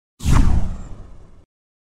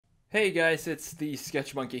Hey guys, it's the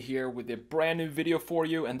Sketch Monkey here with a brand new video for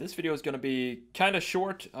you, and this video is gonna be kind of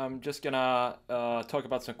short. I'm just gonna talk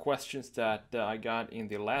about some questions that I got in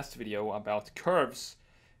the last video about curves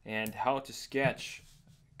and how to sketch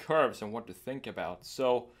curves and what to think about.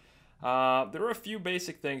 So there are a few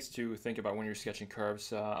basic things to think about when you're sketching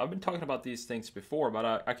curves. I've been talking about these things before,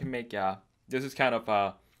 but I can make this is kind of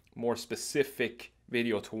a more specific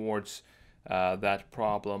video towards that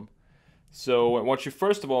problem. So what you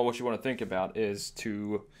first of all, what you want to think about is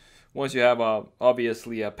to, once you have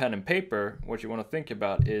obviously a pen and paper, what you want to think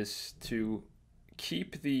about is to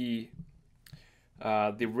keep the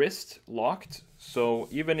wrist locked. So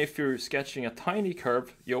even if you're sketching a tiny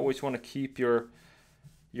curve, you always want to keep your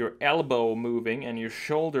elbow moving and your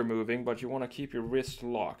shoulder moving, but you want to keep your wrist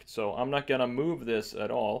locked. So I'm not gonna move this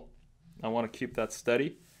at all. I want to keep that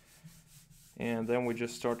steady, and then we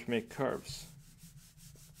just start to make curves.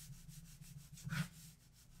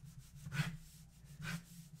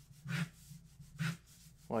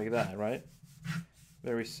 Like that, right?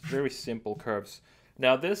 Very simple curves.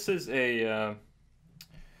 Now this is a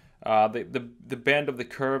the bend of the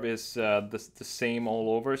curve is the same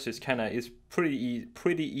all over, so it's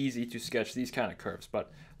pretty easy to sketch these kind of curves.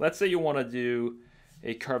 But let's say you want to do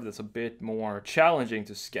a curve that's a bit more challenging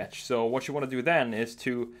to sketch. So what you want to do then is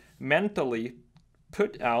to mentally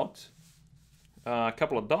put out a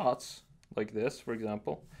couple of dots like this, for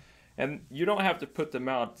example, and you don't have to put them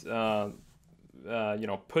out.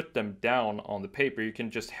 Put them down on the paper. You can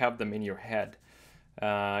just have them in your head,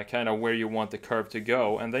 kind of where you want the curve to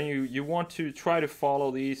go, and then you want to try to follow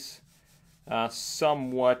these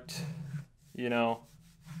somewhat,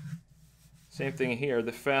 same thing here.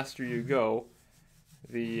 The faster you go,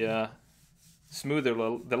 the smoother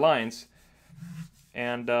the lines.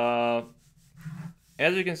 And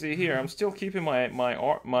as you can see here, I'm still keeping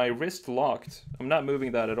my wrist locked. I'm not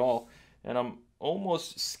moving that at all, and I'm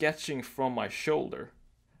almost sketching from my shoulder,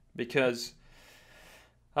 because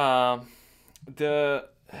how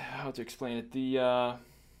to explain it,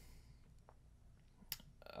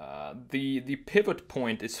 the pivot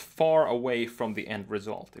point is far away from the end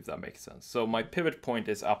result, if that makes sense. So my pivot point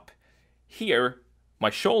is up here, my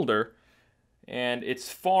shoulder, and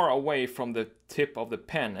it's far away from the tip of the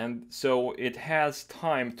pen, and so it has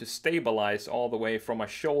time to stabilize all the way from my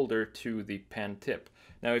shoulder to the pen tip.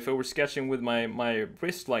 Now, if I were sketching with my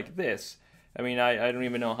wrist like this, I mean, I don't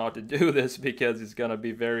even know how to do this, because it's gonna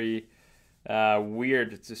be very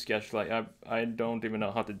weird to sketch like, I don't even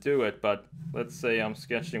know how to do it. But let's say I'm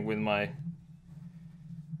sketching with my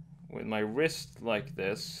wrist like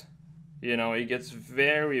this, it gets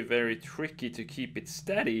very tricky to keep it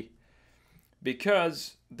steady,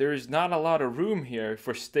 because there's not a lot of room here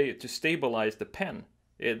to stabilize the pen.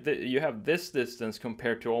 You have this distance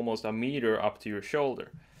compared to almost a meter up to your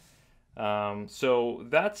shoulder. So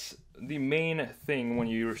that's the main thing when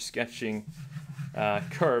you're sketching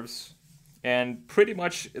curves, and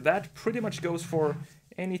that pretty much goes for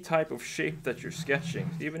any type of shape that you're sketching.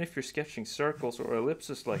 Even if you're sketching circles or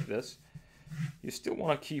ellipses like this, you still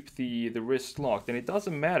want to keep the wrist locked, and it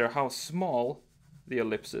doesn't matter how small the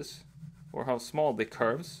ellipse is or how small the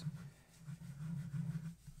curves.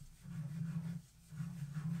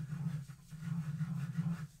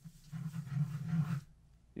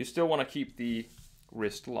 You still want to keep the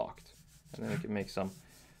wrist locked, and then we can make some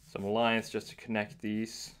lines just to connect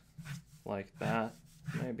these, like that,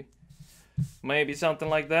 maybe something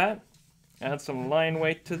like that. Add some line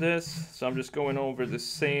weight to this. So I'm just going over the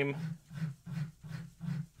same,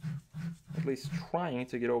 at least trying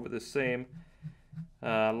to get over the same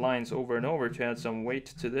lines over and over to add some weight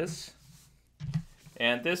to this.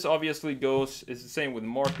 And this obviously is the same with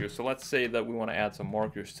markers. So let's say that we want to add some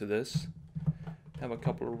markers to this. Have a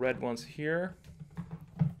couple of red ones here.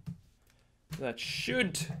 That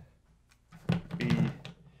should be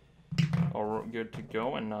all good to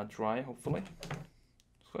go and not dry, hopefully.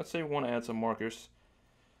 So let's say we want to add some markers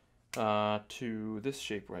to this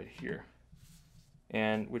shape right here,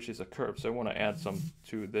 and which is a curve. So I want to add some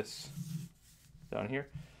to this down here.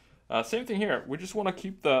 Same thing here. We just want to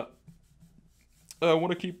keep the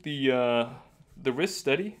wrist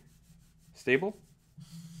stable.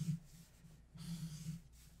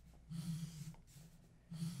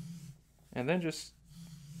 And then just,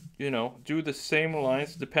 do the same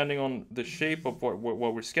lines depending on the shape of what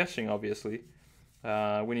we're sketching, obviously.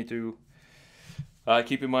 We need to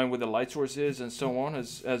keep in mind where the light source is and so on,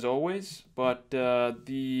 as always. But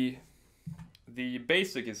the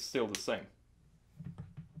basic is still the same.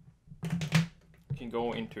 You can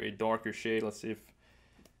go into a darker shade. Let's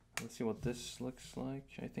see what this looks like.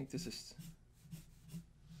 I think this is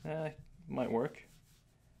might work.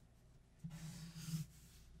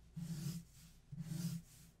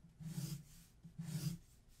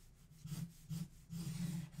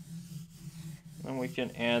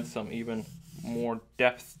 can add some even more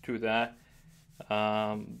depth to that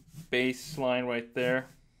baseline right there.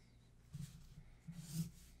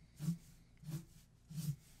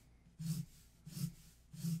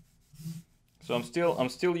 So I'm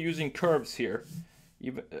still using curves here.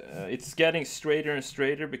 It's getting straighter and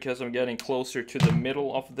straighter because I'm getting closer to the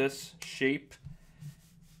middle of this shape.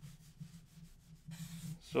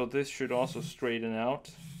 So this should also straighten out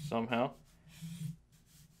somehow.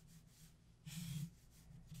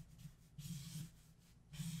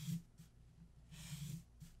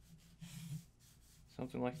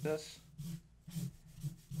 Something like this.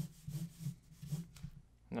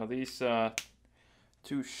 Now these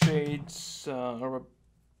two shades are,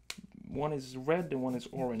 one is red and one is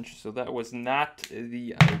orange, so that was not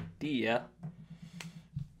the idea.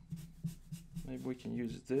 Maybe we can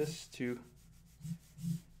use this to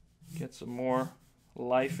get some more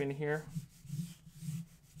life in here.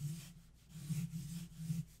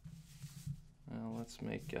 Now let's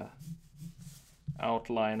make a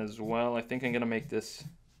outline as well. I think I'm gonna make this,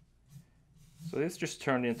 so this just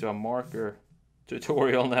turned into a marker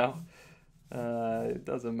tutorial now. It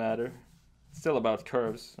doesn't matter, it's still about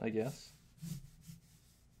curves, I guess.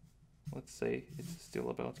 Let's say it's still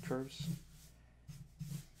about curves.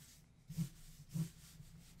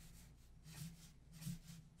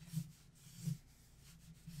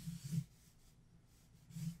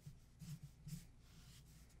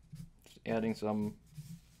 Just adding some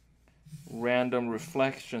random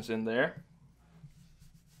reflections in there.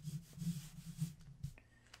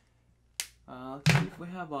 Let's see if we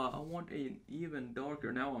have I want an even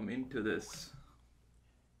darker, now I'm into this.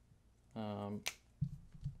 I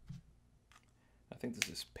think this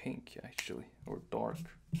is pink actually, or dark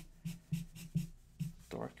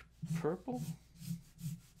purple.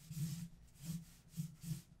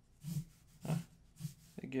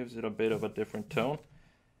 It gives it a bit of a different tone.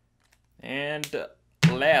 And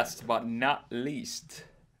last but not least,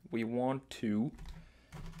 we want to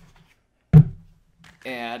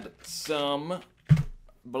add some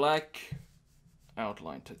black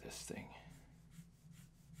outline to this thing.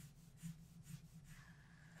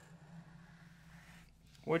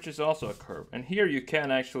 Which is also a curve. And here you can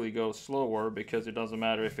actually go slower because it doesn't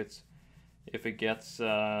matter if it gets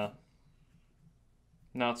not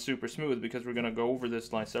super smooth, because we're gonna go over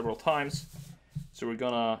this line several times. So we're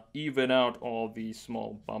gonna even out all these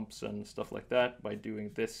small bumps and stuff like that by doing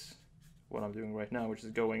this, what I'm doing right now, which is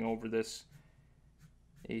going over this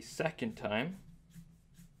a second time.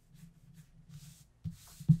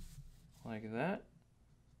 Like that.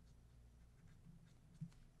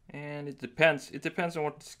 And it depends on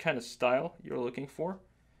what kind of style you're looking for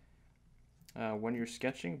when you're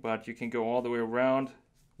sketching, but you can go all the way around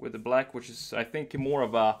with the black, which is, I think, more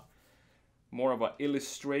of a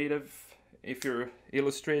illustrative. If you're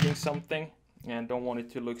illustrating something and don't want it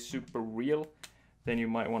to look super real, then you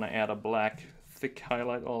might want to add a black thick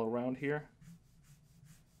highlight all around here.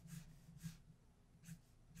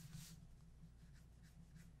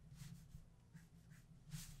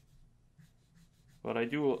 But I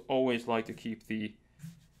do always like to keep the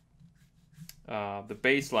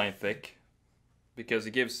baseline thick, because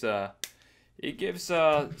it gives a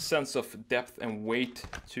sense of depth and weight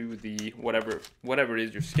to the whatever it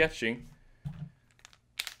is you're sketching.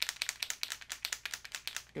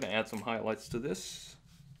 Gonna add some highlights to this.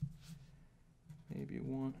 Maybe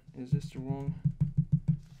one. Is this the wrong?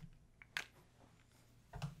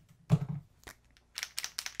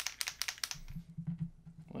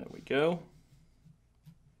 There we go.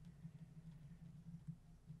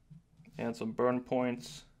 Add some burn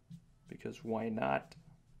points, because why not?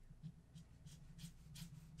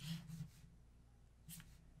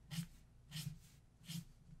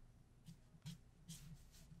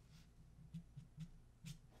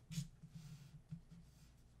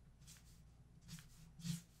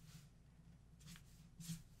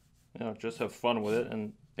 You know, just have fun with it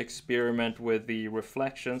and experiment with the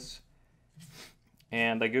reflections.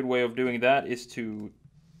 And a good way of doing that is to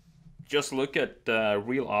just look at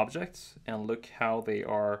real objects and look how they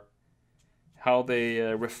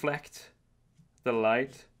reflect the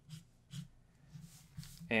light.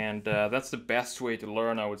 And that's the best way to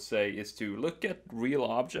learn, I would say, is to look at real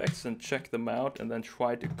objects and check them out, and then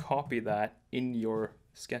try to copy that in your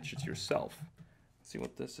sketches yourself. Let's see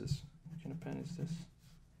what this is. What kind of pen is this?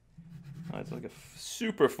 Oh, it's like a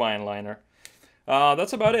super fine liner.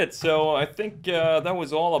 That's about it. So I think that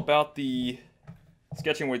was all about the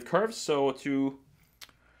sketching with curves. So to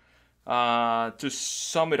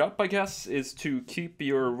sum it up, I guess, is to keep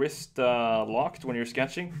your wrist locked when you're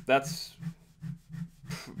sketching. That's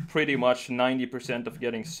pretty much 90% of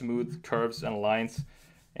getting smooth curves and lines,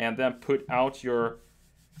 and then put out your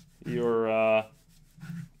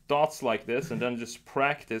dots like this, and then just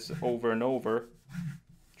practice over and over.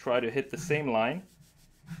 Try to hit the same line.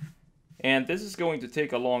 And this is going to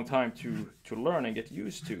take a long time to learn and get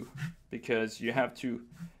used to, because you have to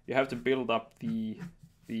build up the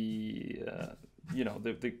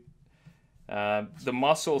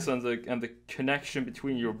muscles and the connection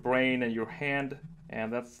between your brain and your hand,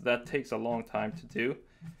 and that takes a long time to do.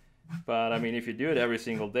 But I mean, if you do it every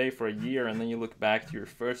single day for a year, and then you look back to your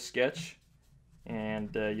first sketch,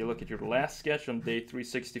 and you look at your last sketch on day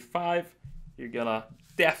 365, you're gonna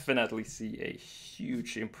definitely see a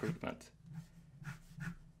huge improvement.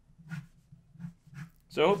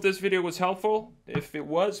 So I hope this video was helpful. If it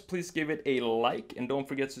was, please give it a like, and don't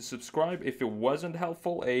forget to subscribe. If it wasn't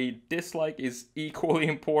helpful, a dislike is equally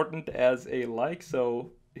important as a like,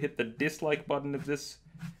 so hit the dislike button if this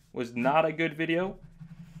was not a good video.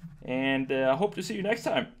 And I hope to see you next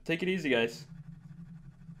time. Take it easy, guys.